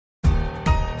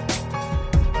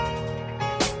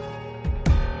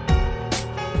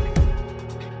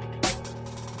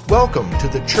Welcome to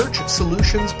the Church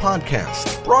Solutions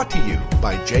Podcast, brought to you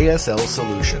by JSL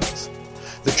Solutions.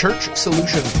 The Church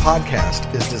Solutions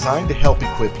Podcast is designed to help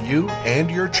equip you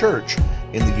and your church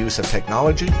in the use of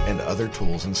technology and other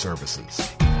tools and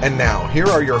services. And now, here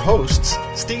are your hosts,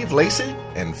 Steve Lacey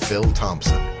and Phil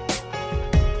Thompson.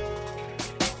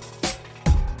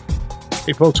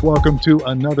 Hey folks, welcome to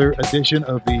another edition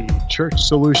of the Church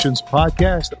Solutions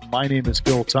Podcast. My name is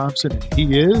Phil Thompson, and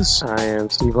he is... I am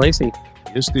Steve Lacey.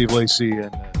 He is Steve Lacey, and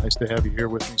nice to have you here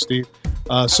with me, Steve.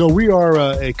 So we are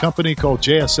a company called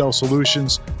JSL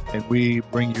Solutions, and we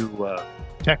bring you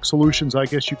tech solutions, I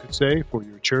guess you could say, for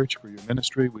your church, for your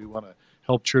ministry. We want to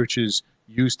help churches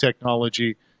use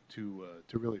technology to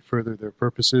really further their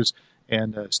purposes.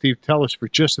 And Steve, tell us for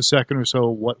just a second or so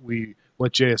what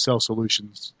JSL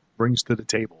Solutions brings to the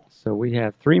table. So we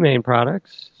have three main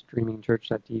products: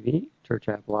 StreamingChurch.tv, Church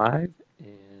App Live,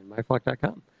 and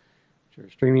MyFlock.com. Which are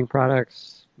streaming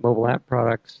products, mobile app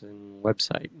products, and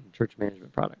website and church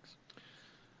management products.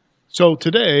 So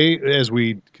today, as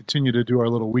we continue to do our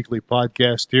little weekly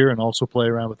podcast here and also play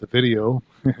around with the video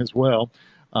as well,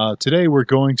 today we're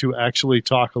going to actually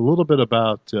talk a little bit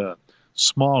about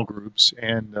small groups.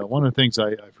 And one of the things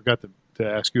I forgot to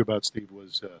ask you about, Steve,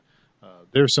 was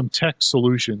there's some tech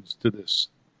solutions to this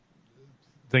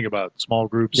thing about small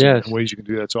groups. Yes. And ways you can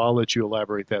do that. So I'll let you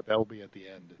elaborate that. That will be at the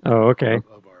end. Oh, okay.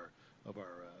 Of our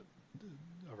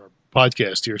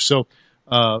podcast here. So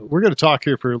we're going to talk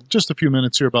here for just a few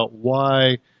minutes here about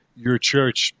why your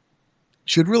church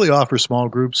should really offer small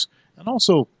groups, and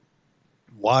also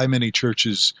why many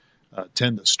churches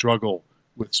tend to struggle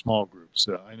with small groups.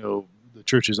 I know the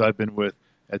churches I've been with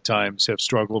at times have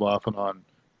struggled off and on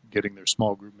getting their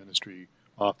small group ministry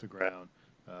off the ground.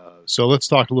 So let's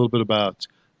talk a little bit about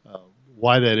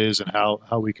why that is and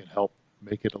how we can help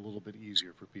make it a little bit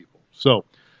easier for people. So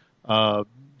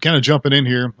kind of jumping in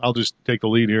here, I'll just take the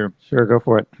lead here. Sure, go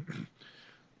for it.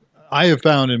 I have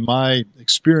found in my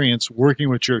experience working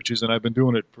with churches, and I've been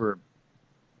doing it for,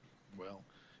 well,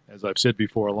 as I've said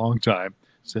before, a long time,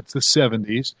 since the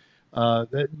 70s,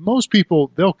 that most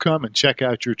people, they'll come and check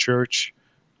out your church,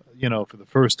 for the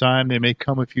first time. They may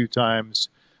come a few times,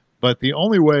 but the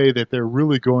only way that they're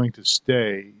really going to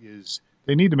stay is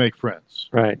they need to make friends.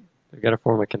 Right. They've got to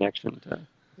form a connection.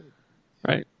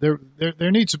 Right.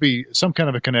 There needs to be some kind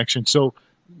of a connection. So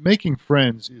making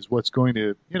friends is what's going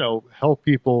to, help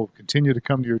people continue to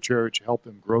come to your church, help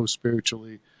them grow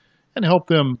spiritually, and help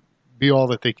them be all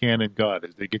that they can in God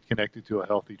as they get connected to a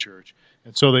healthy church.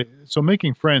 And so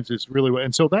making friends is really,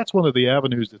 and so that's one of the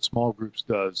avenues that small groups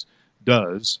does.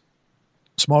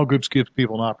 Small groups give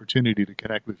people an opportunity to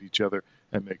connect with each other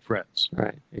and make friends.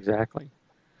 Right, exactly.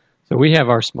 So we have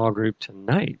our small group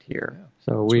tonight here. Yeah,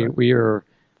 so right.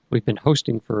 We've been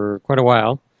hosting for quite a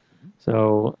while.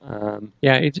 So,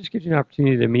 it just gives you an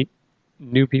opportunity to meet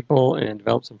new people and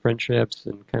develop some friendships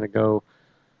and kind of go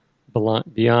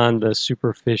beyond the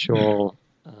superficial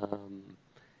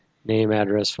name,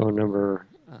 address, phone number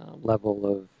level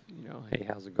of, hey,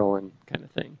 how's it going kind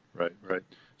of thing. Right.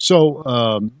 So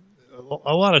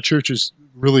a lot of churches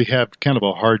really have kind of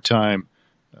a hard time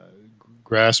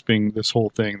grasping this whole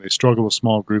thing. They struggle with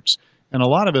small groups. And a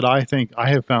lot of it, I think, I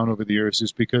have found over the years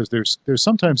is because there's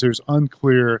sometimes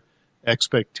unclear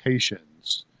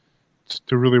expectations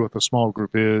to really what the small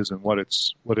group is and what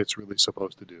it's really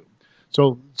supposed to do.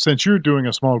 So since you're doing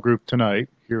a small group tonight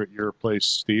here at your place,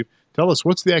 Steve, tell us,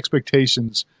 what's the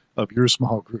expectations of your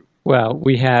small group? Well,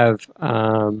 we have,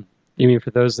 you mean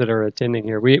for those that are attending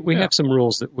here, we have some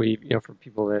rules that we, for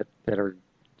people that are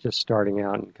just starting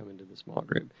out and coming to the small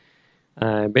group.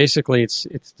 Basically, it's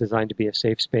designed to be a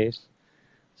safe space,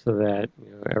 so that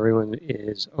everyone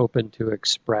is open to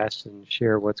express and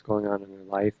share what's going on in their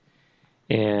life,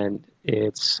 and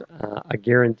it's a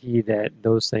guarantee that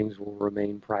those things will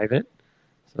remain private,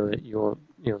 so that you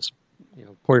won't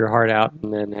pour your heart out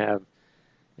and then have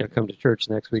come to church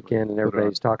next weekend and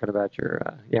everybody's talking about your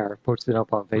or post it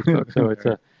up on Facebook.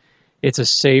 So it's a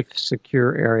safe,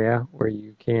 secure area where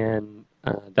you can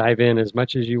dive in as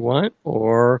much as you want,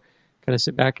 or kind of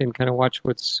sit back and kind of watch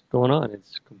what's going on.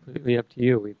 It's completely up to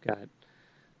you. We've got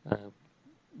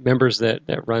members that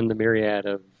run the myriad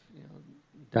of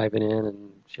diving in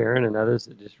and sharing, and others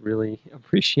that just really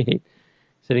appreciate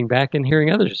sitting back and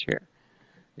hearing others share,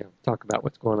 talk about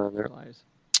what's going on in their lives.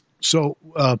 So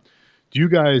do you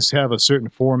guys have a certain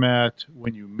format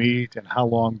when you meet, and how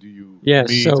long do you meet?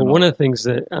 Yes, so one of the things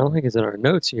that I don't think is in our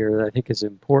notes here that I think is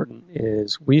important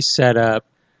is we set up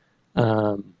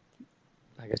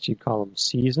I guess you'd call them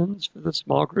seasons for the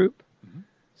small group,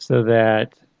 so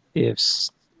that if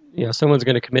someone's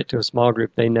going to commit to a small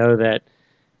group, they know that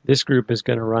this group is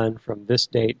going to run from this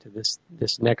date to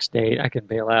this next date. I can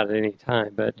bail out at any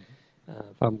time, but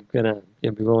if I'm going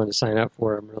to be willing to sign up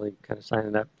for it, I'm really kind of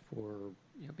signing up for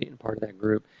being part of that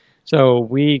group. So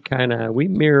we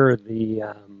mirror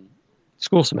the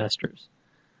school semesters.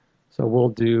 So we'll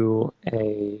do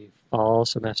a fall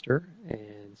semester,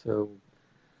 and so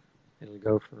it'll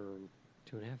go for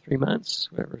 2.5, 3 months,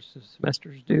 whatever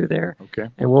semesters do there. Okay.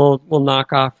 And we'll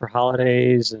knock off for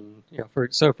holidays, and for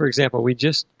example, we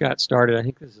just got started. I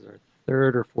think this is our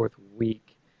third or fourth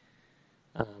week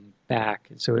back,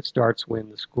 and so it starts when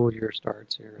the school year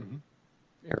starts here in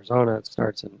Arizona. It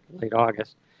starts in late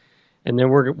August, and then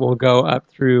we'll go up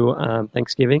through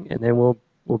Thanksgiving, and then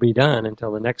we'll be done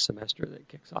until the next semester that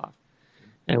kicks off,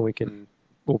 and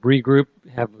we'll regroup,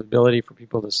 have the ability for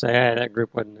people to say, that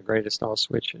group wasn't the greatest, I'll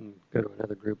switch and go to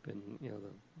another group in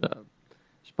the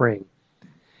spring.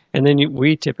 And then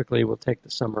we typically will take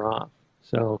the summer off.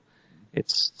 So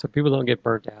so people don't get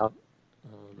burnt out.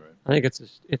 Right. I think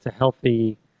it's a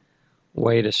healthy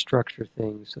way to structure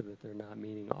things so that they're not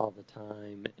meeting all the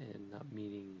time and not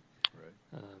meeting,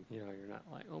 Right. you're not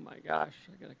like, oh my gosh,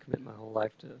 I got to commit my whole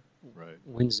life to Right.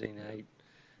 Wednesday night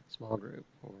small group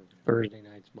or Thursday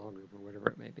night small group or whatever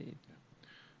it may be.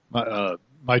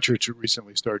 My church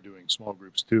recently started doing small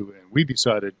groups too, and we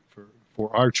decided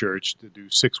for our church to do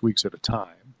 6 weeks at a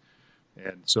time,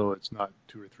 and so it's not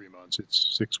 2 or 3 months;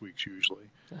 it's 6 weeks usually.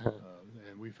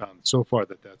 And we found so far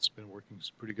that that's been working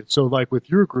pretty good. So, like with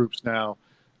your groups now,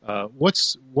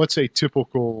 what's a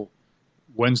typical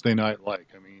Wednesday night like?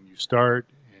 I mean, you start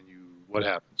and what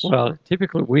happens? Well,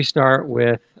 typically we start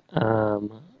with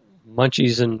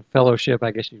munchies and fellowship,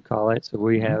 I guess you'd call it. So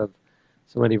we have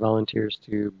somebody volunteers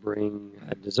to bring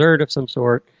a dessert of some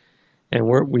sort, and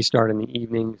we start in the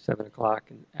evening, 7 o'clock,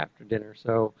 and after dinner.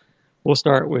 So we'll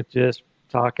start with just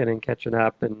talking and catching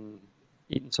up and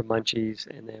eating some munchies,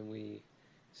 and then we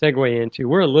segue into,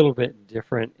 we're a little bit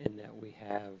different in that we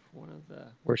have one of the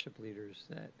worship leaders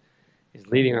that is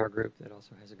leading our group that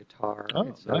also has a guitar. Oh,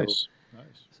 and so, nice.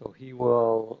 So he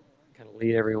will kind of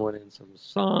lead everyone in some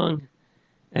song,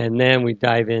 and then we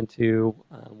dive into,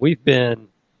 we've been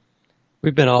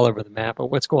all over the map, but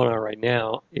what's going on right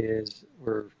now is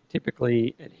we're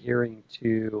typically adhering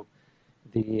to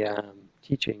the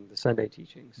teaching, the Sunday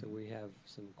teaching. So we have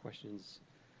some questions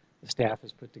the staff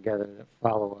has put together that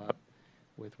follow up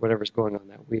with whatever's going on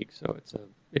that week. So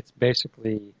it's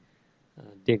basically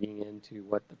digging into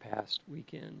what the past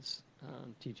weekend's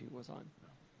teaching was on.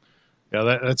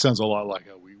 Yeah, that sounds a lot like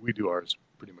how we do ours,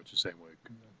 pretty much the same way.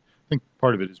 I think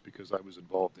part of it is because I was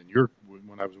involved in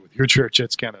when I was with your church.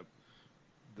 That's kind of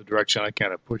the direction I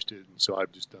kind of pushed it, and so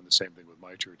I've just done the same thing with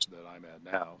my church that I'm at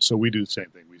now. So we do the same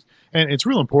thing. And it's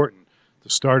real important to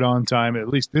start on time. At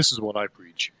least this is what I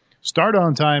preach: start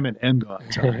on time and end on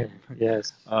time.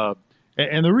 Yes.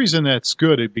 And the reason that's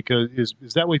good is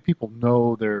that way people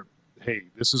know hey,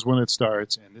 this is when it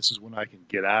starts, and this is when I can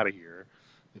get out of here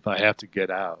if I have to get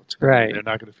out. Right. They're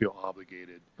not going to feel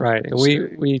obligated. Right. And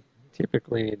we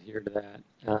typically adhere to that.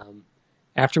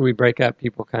 After we break up,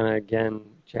 people kind of again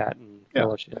chat and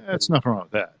fellowship. That's nothing wrong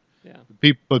with that. Yeah.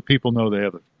 But people know they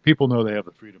have the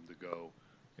freedom to go,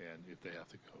 and if they have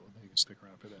to go, they can stick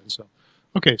around for that. So,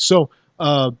 okay. So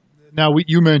now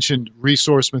you mentioned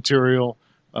resource material.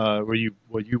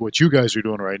 What you guys are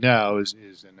doing right now is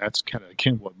and that's kind of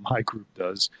again what my group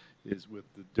does is with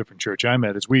the different church I'm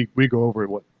at is we go over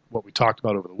what we talked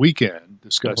about over the weekend,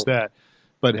 discuss that.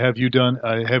 But have you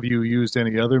used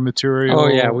any other material? Oh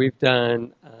yeah, we've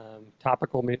done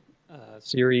topical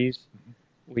series.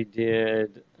 We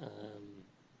did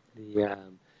the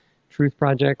Truth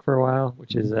Project for a while,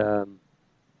 which is I don't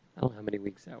know how many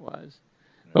weeks that was,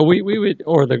 but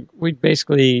we'd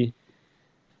basically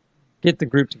get the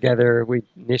group together. We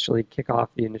initially kick off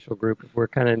the initial group if we're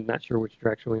kind of not sure which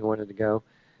direction we wanted to go,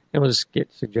 and we'll just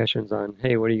get suggestions on,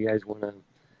 hey, what do you guys want to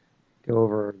go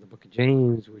over the book of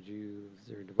James? Is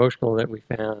there a devotional that we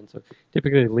found? So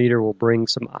typically the leader will bring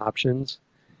some options.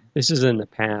 This is in the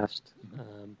past.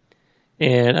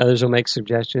 And others will make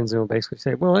suggestions and will basically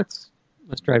say, well, let's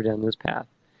drive down this path.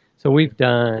 So we've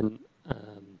done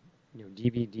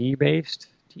DVD-based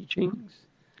teachings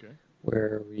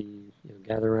where we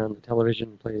gather around the television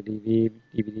and play a DVD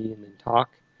and then talk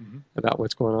about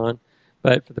what's going on.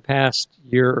 But for the past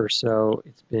year or so,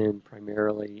 it's been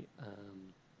primarily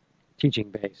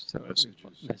teaching-based, so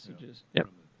messages. Yep.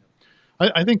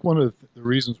 I think one of the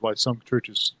reasons why some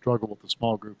churches struggle with the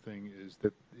small group thing is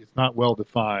that it's not well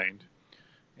defined,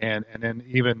 and then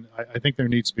even I think there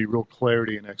needs to be real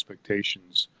clarity and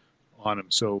expectations on them,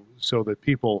 so that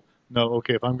people know,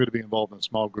 okay, if I'm going to be involved in a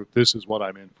small group, this is what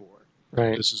I'm in for.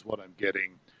 Right. This is what I'm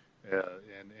getting,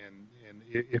 And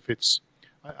if it's,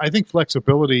 I think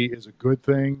flexibility is a good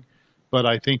thing, but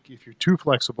I think if you're too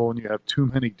flexible and you have too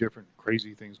many different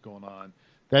crazy things going on,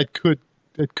 that could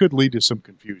lead to some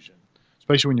confusion,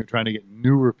 especially when you're trying to get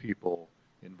newer people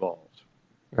involved.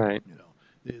 Right.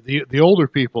 The older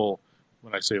people,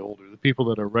 when I say older, the people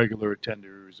that are regular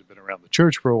attenders, have been around the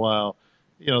church for a while,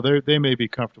 they may be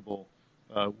comfortable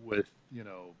with,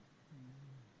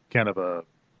 kind of a,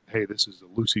 hey, this is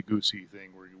a loosey-goosey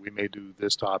thing where we may do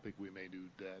this topic, we may do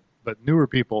that. But newer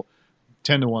people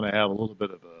tend to want to have a little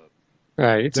bit of a...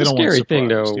 Right. It's a scary thing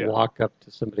to yeah. walk up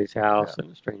to somebody's house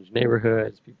in a strange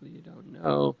neighborhood, people you don't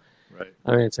know. Right.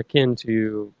 I mean, it's akin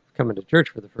to coming to church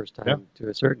for the first time to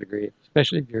a certain degree,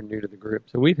 especially if you're new to the group.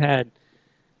 So we've had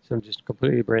some just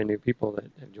completely brand new people that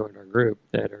have joined our group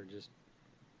that are just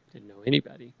didn't know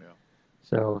anybody. Yeah.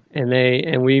 So,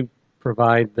 and we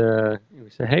provide we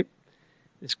say, hey,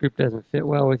 this group doesn't fit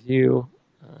well with you,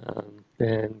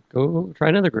 then go try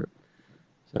another group.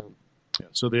 So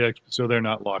so they're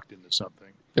not locked into something.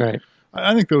 Right.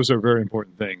 I think those are very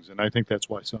important things, and I think that's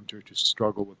why some churches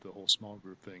struggle with the whole small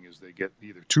group thing, is they get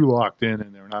either too locked in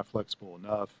and they're not flexible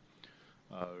enough,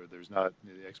 or the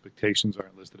expectations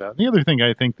aren't listed out. And the other thing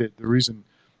I think that the reason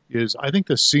is, I think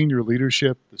the senior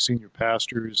leadership, the senior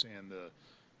pastors, and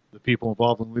the people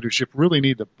involved in leadership really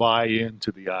need to buy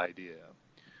into the idea.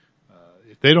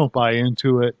 If they don't buy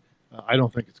into it, I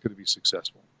don't think it's going to be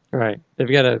successful. Right. They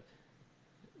got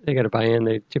to buy in.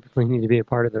 They typically need to be a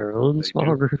part of their own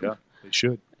small group. Yeah, they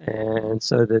should. And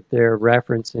so that they're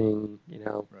referencing,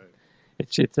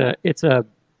 Right. it's a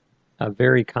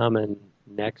very common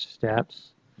next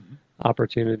steps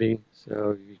opportunity.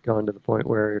 So you've gone to the point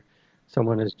where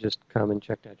someone has just come and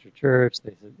checked out your church.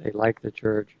 They like the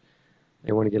church.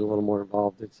 They want to get a little more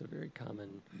involved. It's a very common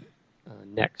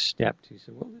next step to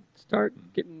say, well, let's start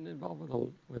getting involved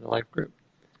with a life group.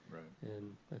 Right.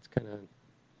 And that's kind of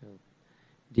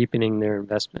deepening their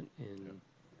investment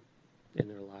in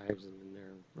their lives and in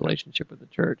their relationship with the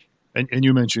church. And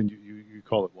you mentioned you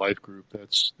call it life group.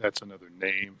 That's another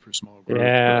name for small group.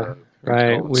 Yeah,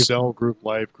 right. We cell group,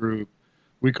 life group.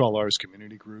 We call ours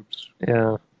community groups.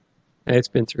 Yeah, it's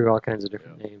been through all kinds of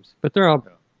different names, but they're all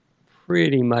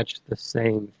pretty much the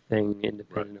same thing,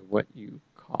 independent of what you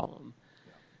call them.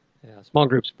 Yeah, small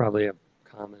groups probably a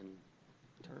common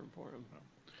term for them.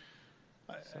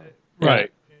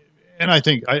 Right. And I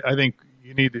think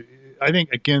you need to. I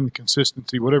think, again,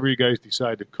 consistency. Whatever you guys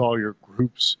decide to call your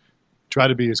groups, try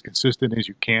to be as consistent as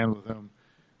you can with them.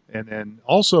 And then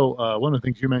also, one of the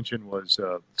things you mentioned was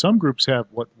some groups have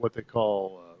what they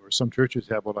call, or some churches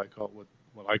have what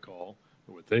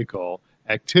they call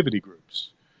activity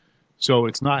groups. So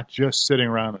it's not just sitting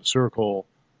around in a circle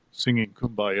singing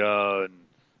Kumbaya, and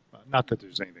not that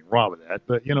there's anything wrong with that,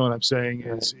 but you know what I'm saying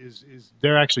is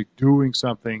they're actually doing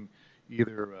something,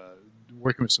 either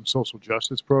working with some social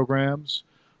justice programs,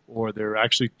 or they're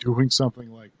actually doing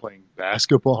something like playing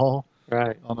basketball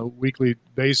on a weekly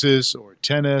basis, or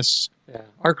tennis. Yeah,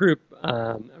 our group,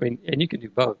 and you can do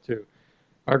both too.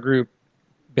 Our group,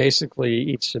 basically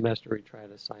each semester we try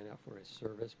to sign up for a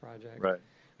service project. Right.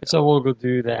 And so we'll go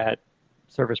do that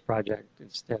service project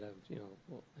instead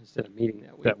of meeting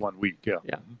that week. That 1 week, yeah.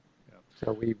 Yeah.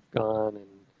 So we've gone and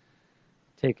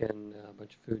taken a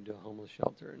bunch of food to a homeless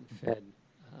shelter and fed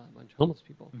a bunch of homeless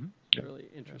people. It's really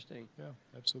interesting. Yeah,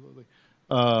 absolutely.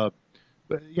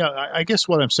 But yeah, I guess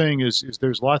what I'm saying is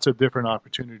there's lots of different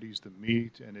opportunities to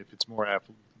meet, and if it's more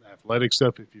athletic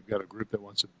stuff, if you've got a group that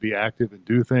wants to be active and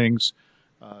do things,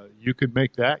 you could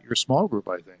make that your small group,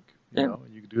 I think. You know,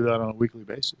 and you could do that on a weekly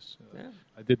basis.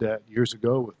 I did that years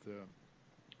ago with the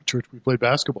church. We played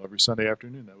basketball every Sunday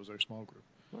afternoon. That was our small group.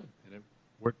 And it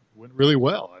went really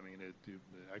well. I mean, it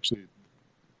actually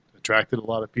attracted a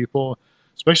lot of people,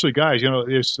 especially guys. You know,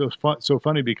 it's so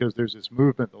funny because there's this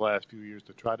movement the last few years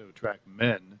to try to attract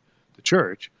men to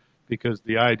church, because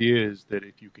the idea is that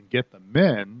if you can get the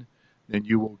men, then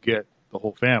you will get the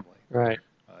whole family. Right.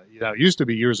 It used to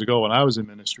be years ago when I was in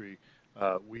ministry,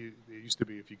 it used to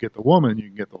be if you get the woman, you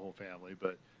can get the whole family.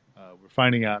 But we're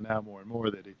finding out now more and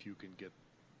more that if you can get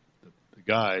the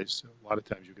guys, a lot of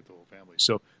times you get the whole family.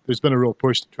 So there's been a real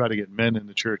push to try to get men in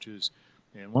the churches.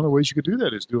 And one of the ways you could do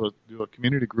that is do a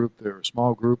community group or a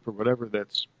small group or whatever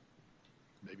that's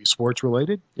maybe sports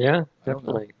related. Yeah,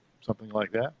 definitely. Something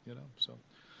like that, you know. So,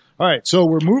 all right. So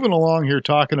we're moving along here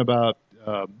talking about,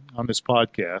 on this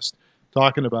podcast,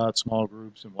 talking about small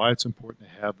groups and why it's important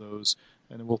to have those.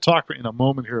 And we'll talk in a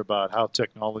moment here about how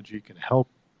technology can help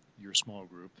your small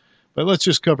group. But let's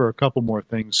just cover a couple more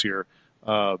things here.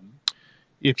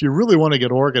 If you really want to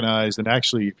get organized, and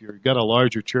actually if you've got a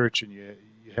larger church and you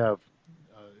have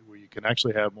where you can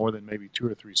actually have more than maybe 2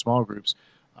 or 3 small groups.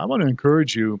 I want to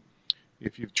encourage you,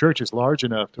 if your church is large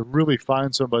enough, to really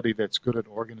find somebody that's good at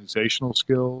organizational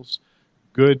skills.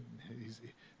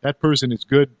 That person is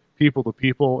good people to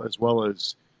people as well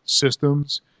as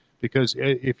systems, because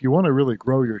if you want to really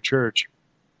grow your church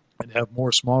and have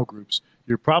more small groups,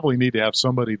 you probably need to have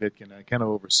somebody that can kind of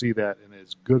oversee that and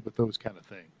is good with those kind of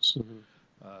things. Mm-hmm.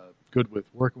 Good with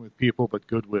working with people, but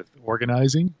good with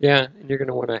organizing. Yeah, and you're going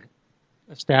to want to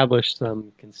establish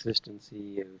some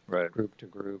consistency of Right. group to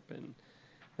group and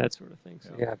that sort of thing.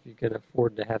 So Yeah. if you can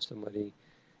afford to have somebody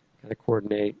kind of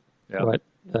coordinate Yeah. what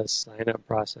the sign-up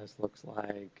process looks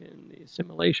like and the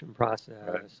assimilation process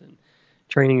Right. and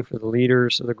training for the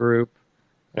leaders of the group,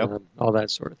 Yep. all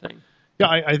that sort of thing. Yeah,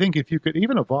 I think if you could,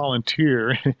 even a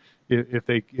volunteer, if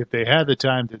they had the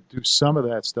time to do some of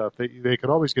that stuff, they could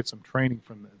always get some training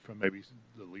from maybe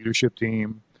the leadership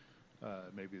team,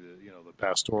 maybe the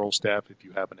pastoral staff if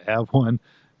you happen to have one,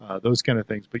 those kind of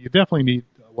things. But you definitely need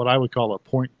what I would call a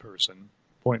point person,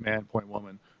 point man, point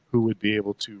woman, who would be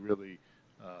able to really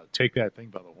take that thing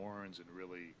by the horns and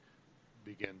really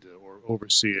begin to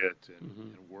oversee it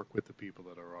and work with the people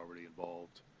that are already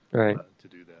involved. Right. To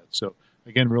do that. So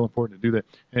again, real important to do that.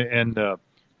 And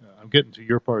I'm getting to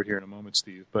your part here in a moment,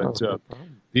 Steve. But No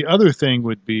problem. the other thing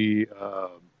would be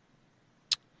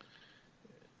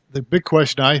the big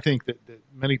question I think that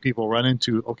many people run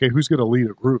into. Okay, who's going to lead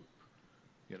a group?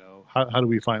 How do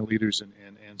we find leaders?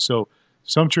 And so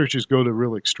some churches go to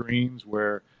real extremes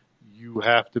where you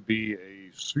have to be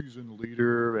a seasoned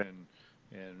leader and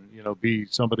be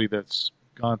somebody that's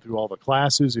gone through all the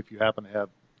classes. If you happen to have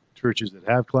churches that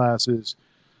have classes,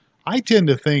 I tend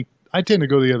to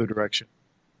go the other direction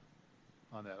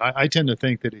on that. I tend to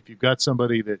think that if you've got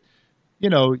somebody that you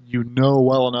know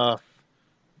well enough,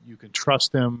 you can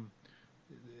trust them.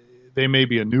 They may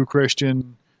be a new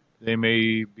Christian, they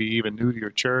may be even new to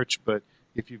your church, but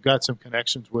if you've got some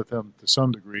connections with them to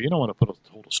some degree, you don't want to put a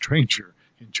total stranger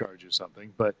in charge of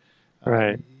something, but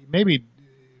Right. maybe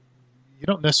you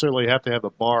don't necessarily have to have the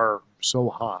bar so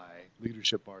high,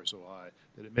 leadership bar so high,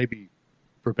 that it maybe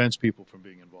prevents people from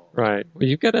being involved. Right. Well,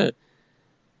 you've got to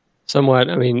somewhat,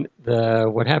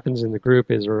 what happens in the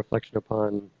group is a reflection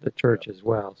upon the church as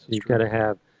well. So you've got to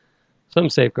have some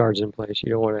safeguards in place. You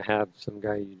don't want to have some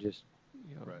guy you just,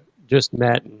 just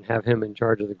met and have him in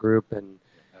charge of the group and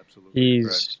Absolutely.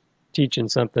 he's teaching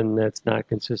something that's not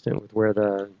consistent with where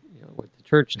what the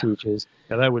church teaches.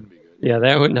 Yeah, that wouldn't be good. Yeah,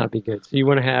 that would not be good. So you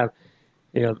want to have,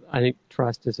 I think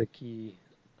trust is a key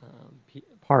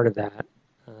part of that.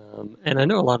 And I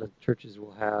know a lot of churches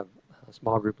will have a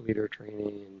small group leader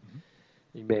training, and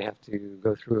you may have to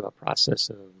go through a process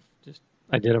of just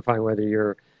identifying whether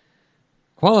you're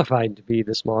qualified to be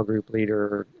the small group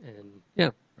leader. And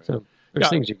so there's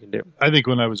things you can do. I think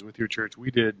when I was with your church,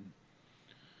 we did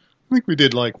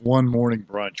like one morning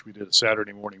brunch. We did a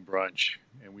Saturday morning brunch,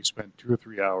 and we spent 2 or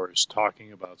 3 hours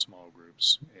talking about small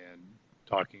groups and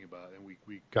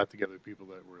we got together people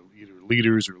that were either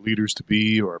leaders or leaders to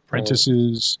be or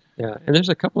apprentices. Yeah, and there's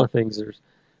a couple of things. There's,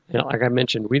 like I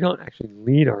mentioned, we don't actually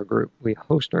lead our group. We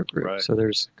host our group. Right. So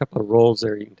there's a couple of roles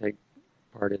there you can take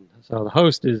part in. So the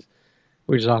host is,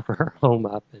 we just offer our home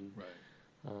up and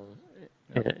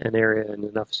an area and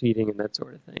enough seating and that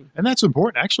sort of thing. And that's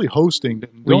important. Actually, hosting,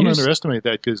 don't underestimate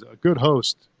that, because a good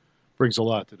host brings a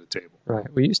lot to the table.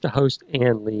 Right. We used to host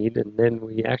and lead, and then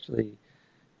we actually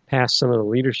passed some of the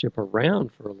leadership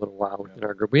around for a little while within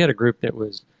our group. We had a group that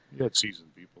was... You had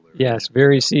seasoned people there. Yes,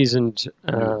 very seasoned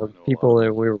people, lot.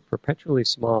 and we were perpetually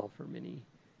small for many,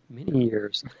 many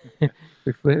years.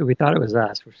 we thought it was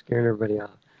us. We're scaring everybody off.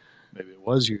 Maybe it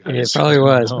was you guys. It probably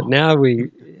was, but now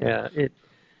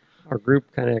our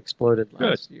group kind of exploded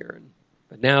last Good. year,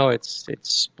 but now it's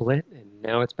split, and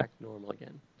now it's back to normal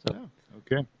again. So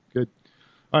Okay, good.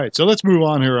 All right, so let's move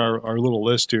on here, our little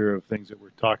list here of things that we're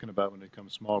talking about when it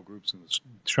comes to small groups and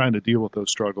trying to deal with those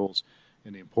struggles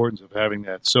and the importance of having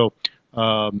that. So,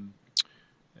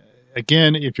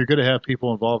 again, if you're going to have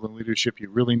people involved in leadership, you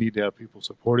really need to have people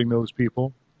supporting those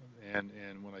people. And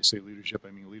when I say leadership,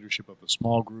 I mean leadership of the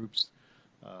small groups.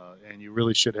 And you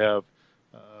really should have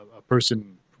a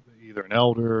person, either an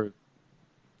elder,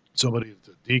 somebody that's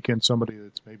a deacon, somebody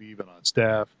that's maybe even on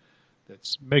staff,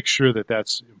 make sure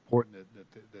that's important,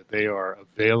 that they are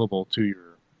available to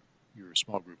your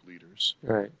small group leaders,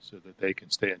 right, so that they can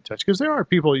stay in touch. Because there are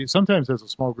people, sometimes as a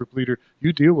small group leader,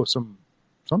 you deal with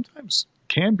sometimes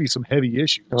can be some heavy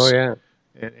issues. Oh yeah,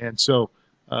 and so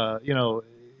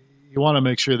you want to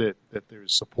make sure that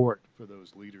there's support for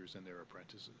those leaders and their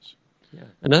apprentices. yeah.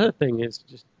 Another thing is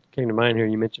just came to mind here.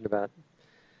 You mentioned about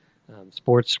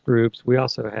sports groups. We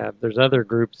also have, there's other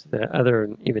groups that, other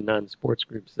even non-sports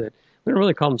groups that, we don't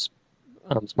really call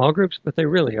them small groups, but they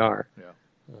really are. Yeah.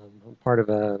 I'm part of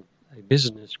a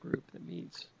business group that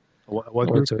meets. What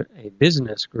group? It's a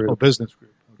business group. Oh, business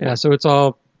group. Okay. Yeah, so it's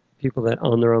all people that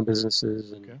own their own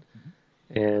businesses, and Okay.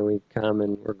 and we come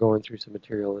and we're going through some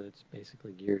material that's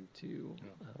basically geared to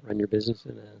run your business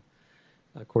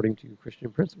according to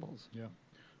Christian principles. Yeah.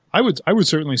 I would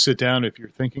certainly sit down if you're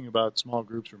thinking about small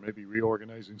groups or maybe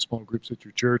reorganizing small groups at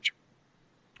your church.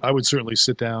 I would certainly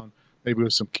sit down maybe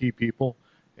with some key people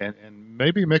and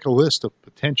maybe make a list of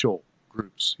potential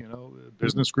groups.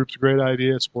 Business groups, a great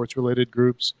idea. Sports related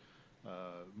groups,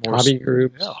 Hobby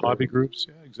groups. Yeah, hobby groups.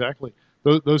 Yeah, exactly.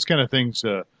 Those kind of things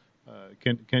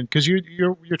can because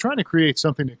you're trying to create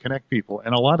something to connect people,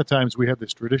 and a lot of times we have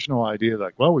this traditional idea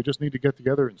like, well, we just need to get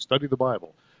together and study the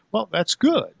Bible. Well, that's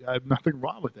good. I have nothing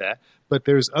wrong with that. But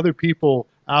there's other people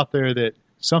out there that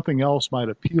something else might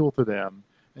appeal to them,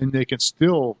 and they can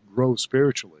still grow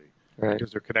spiritually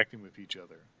because they're connecting with each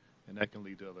other, and that can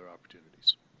lead to other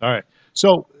opportunities. All right.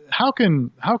 So how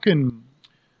can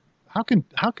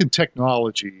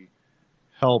technology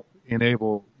help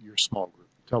enable your small group?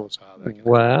 Tell us how that can.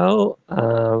 Well,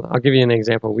 I'll give you an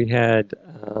example. We had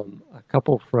a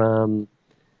couple from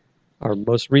our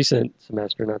most recent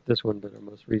semester, not this one, but our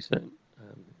most recent,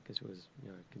 because it was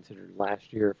considered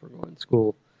last year if we're going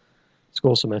school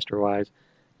semester wise,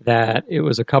 that it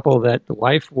was a couple that the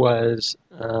wife was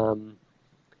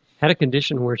had a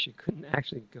condition where she couldn't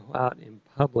actually go out in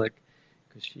public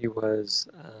because she was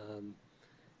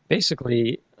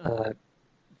basically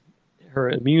her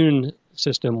immune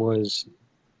system was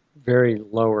very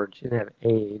lowered. She didn't have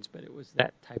AIDS, but it was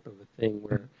that type of a thing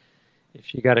where if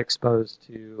she got exposed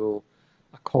to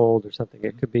a cold or something,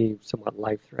 it could be somewhat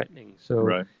life-threatening.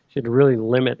 So she had to really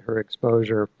limit her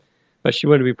exposure, but she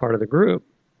wanted to be part of the group.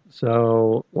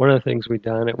 So one of the things we've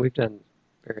done, and we've done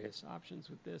various options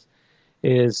with this,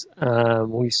 is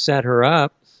we set her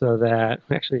up so that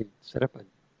we actually set up a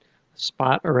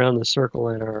spot around the circle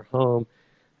in our home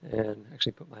and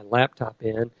actually put my laptop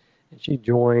in, and she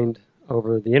joined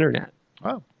over the internet.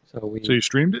 Oh. So you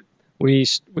streamed it? We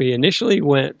initially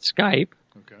went Skype,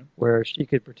 okay, where she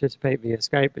could participate via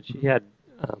Skype, but she had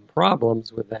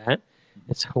problems with that,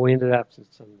 and so we ended up,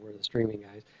 since we're the streaming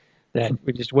guys, that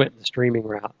we just went the streaming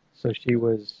route. So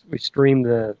we streamed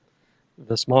the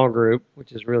small group,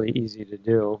 which is really easy to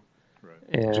do.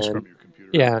 Right. And just from your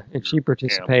computer. Yeah, and she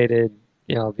participated,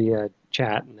 via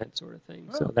chat and that sort of thing.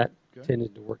 Oh, so that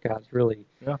tended to work out. It's really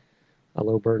a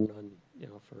low burden on,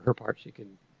 for her part. She could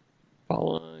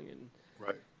follow along and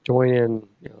join in,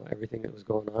 everything that was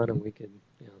going on, and we could,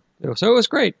 so it was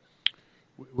great.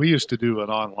 We used to do an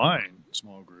online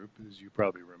small group, as you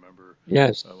probably remember.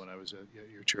 Yes. When I was at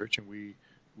your church, and we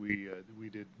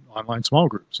did online small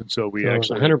groups, and so we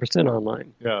actually 100%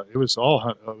 online. Yeah, it was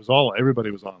all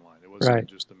everybody was online. It wasn't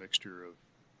just a mixture of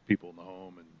people in the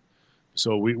home, and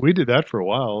so we did that for a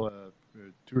while,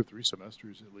 2 or 3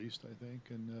 semesters at least, I think,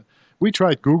 and we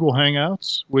tried Google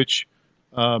Hangouts, which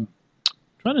trying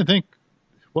to think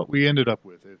what we ended up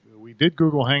with. We did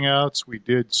Google Hangouts, we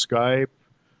did Skype.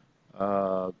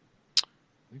 I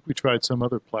think we tried some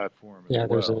other platform as well. Yeah,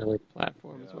 there's another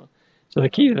platform as well. So the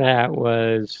key to that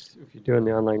was, if you're doing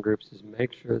the online groups, is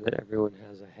make sure that everyone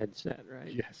has a headset,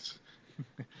 right? Yes.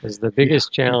 Because the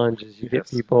biggest challenge is you get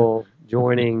people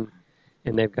joining,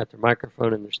 and they've got their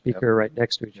microphone and their speaker right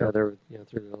next to each other,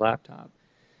 through their laptop,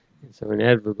 and so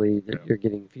inevitably you're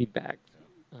getting feedback.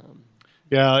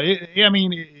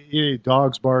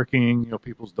 Dogs barking,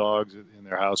 people's dogs in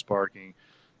their house barking.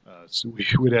 So we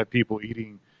would have people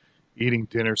eating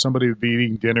dinner. Somebody would be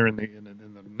eating dinner in the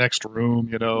next room,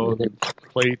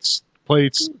 plates,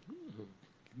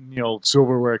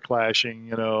 silverware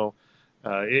clashing,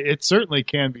 it certainly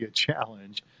can be a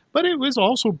challenge, but it was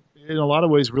also in a lot of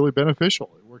ways really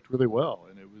beneficial. It worked really well,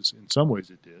 and it was, in some ways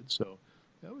it did. So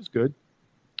that was good.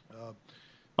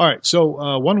 All right.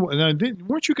 So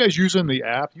weren't you guys using the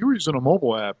app? You were using a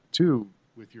mobile app too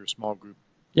with your small group.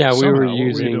 Yeah, somehow. we were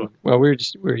using. We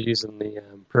were using the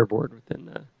prayer board within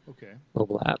the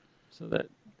mobile app,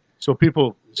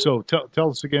 So tell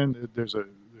us again. There's a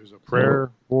prayer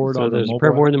board on the mobile app. So there's a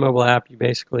prayer board in the mobile app. You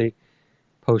basically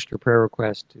post your prayer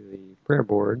request to the prayer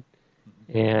board,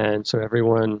 and so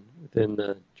everyone within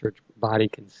the church body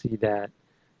can see that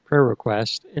prayer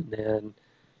request, and then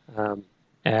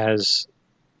as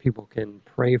people can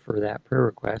pray for that prayer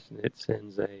request, and it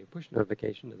sends a push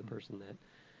notification to the person that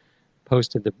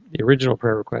posted the original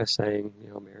prayer request saying,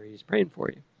 Mary's praying for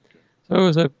you. Okay. So it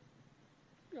was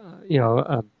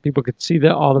people could see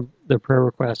all the prayer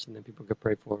requests, and then people could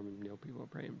pray for them, and people were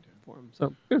praying for them.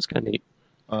 So it was kind of neat.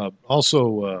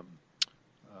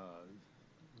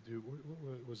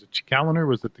 Was it calendar?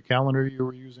 Was it the calendar you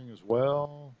were using as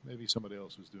well? Maybe somebody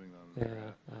else was doing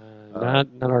that.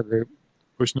 Not our group.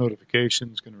 Push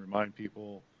notifications, going to remind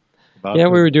people about. Yeah,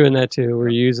 we were doing that too. We're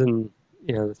using,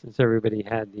 since everybody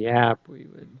had the app, we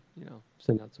would,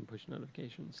 send out some push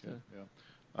notifications.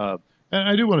 And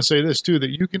I do want to say this too, that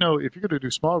you can, if you're going to do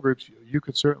small groups, you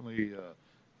could certainly,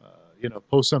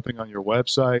 post something on your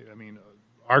website. I mean,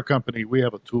 our company, we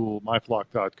have a tool,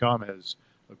 myflock.com has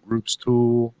a groups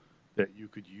tool that you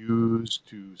could use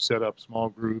to set up small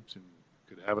groups, and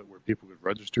could have it where people could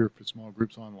register for small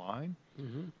groups online,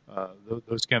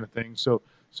 those kind of things.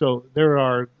 So there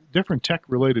are different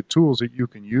tech-related tools that you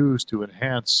can use to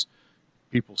enhance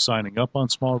people signing up on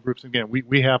small groups. Again,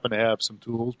 we happen to have some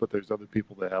tools, but there's other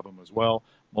people that have them as well.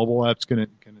 Mobile apps can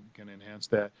enhance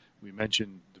that. We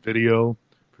mentioned the video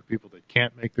for people that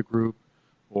can't make the group,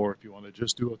 or if you want to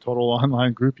just do a total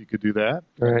online group, you could do that.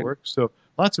 Right. That works. So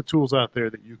lots of tools out there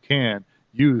that you can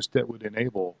use that would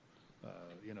enable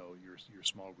your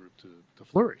small group to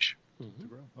flourish. To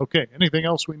grow. Okay, anything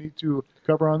else we need to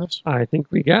cover on this? I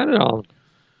think we got it all.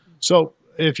 So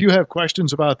if you have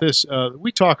questions about this,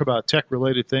 we talk about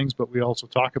tech-related things, but we also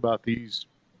talk about these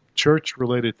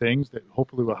church-related things that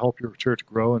hopefully will help your church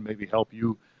grow and maybe help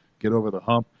you get over the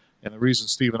hump. And the reason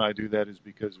Steve and I do that is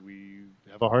because we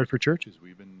have a heart for churches.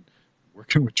 We've been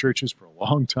working with churches for a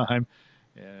long time,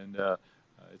 and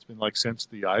it's been like since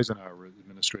the Eisenhower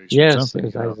administration. Yes, it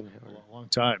was Eisenhower. A long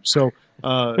time. So,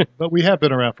 but we have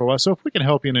been around for a while. So if we can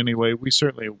help you in any way, we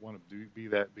certainly want to be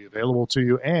available to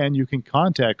you. And you can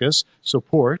contact us,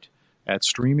 support at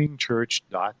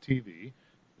streamingchurch.tv.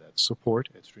 That's support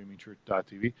at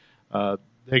streamingchurch.tv.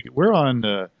 We're on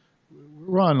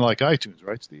like iTunes,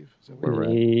 right, Steve? Is that where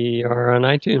we are on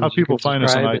iTunes. How people find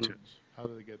us on iTunes? How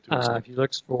do they get to us? If you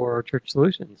look for Church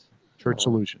Solutions. Church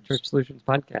Solutions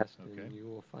podcast, okay. And you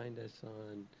will find us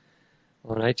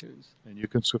on iTunes. And you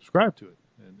can subscribe to it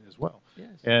as well. Yes.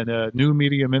 And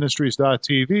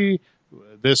newmediaministries.tv,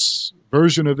 this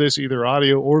version of this, either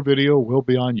audio or video, will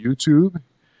be on YouTube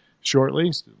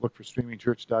shortly. So look for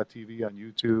streamingchurch.tv on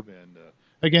YouTube. And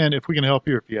again, if we can help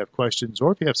you, if you have questions,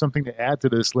 or if you have something to add to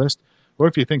this list, or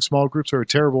if you think small groups are a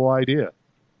terrible idea,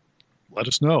 let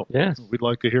us know. Yes. We'd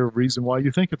like to hear a reason why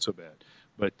you think it's so bad.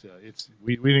 But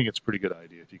we think it's a pretty good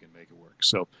idea if you can make it work.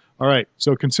 So, all right.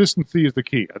 So consistency is the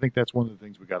key. I think that's one of the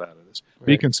things we got out of this. Right.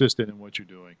 Be consistent in what you're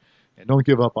doing, and don't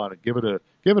give up on it. Give it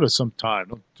some time.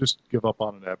 Don't just give up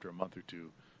on it after a month or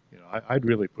two. I'd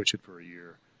really push it for a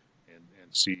year and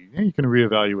see. You can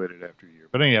reevaluate it after a year.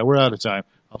 But anyhow, we're out of time.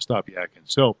 I'll stop yakking.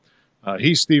 So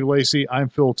he's Steve Lacey. I'm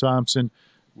Phil Thompson.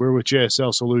 We're with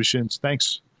JSL Solutions.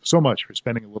 Thanks so much for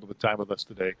spending a little bit of time with us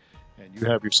today. And you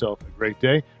have yourself a great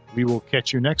day. We will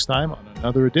catch you next time on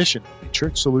another edition of the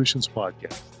Church Solutions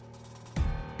Podcast.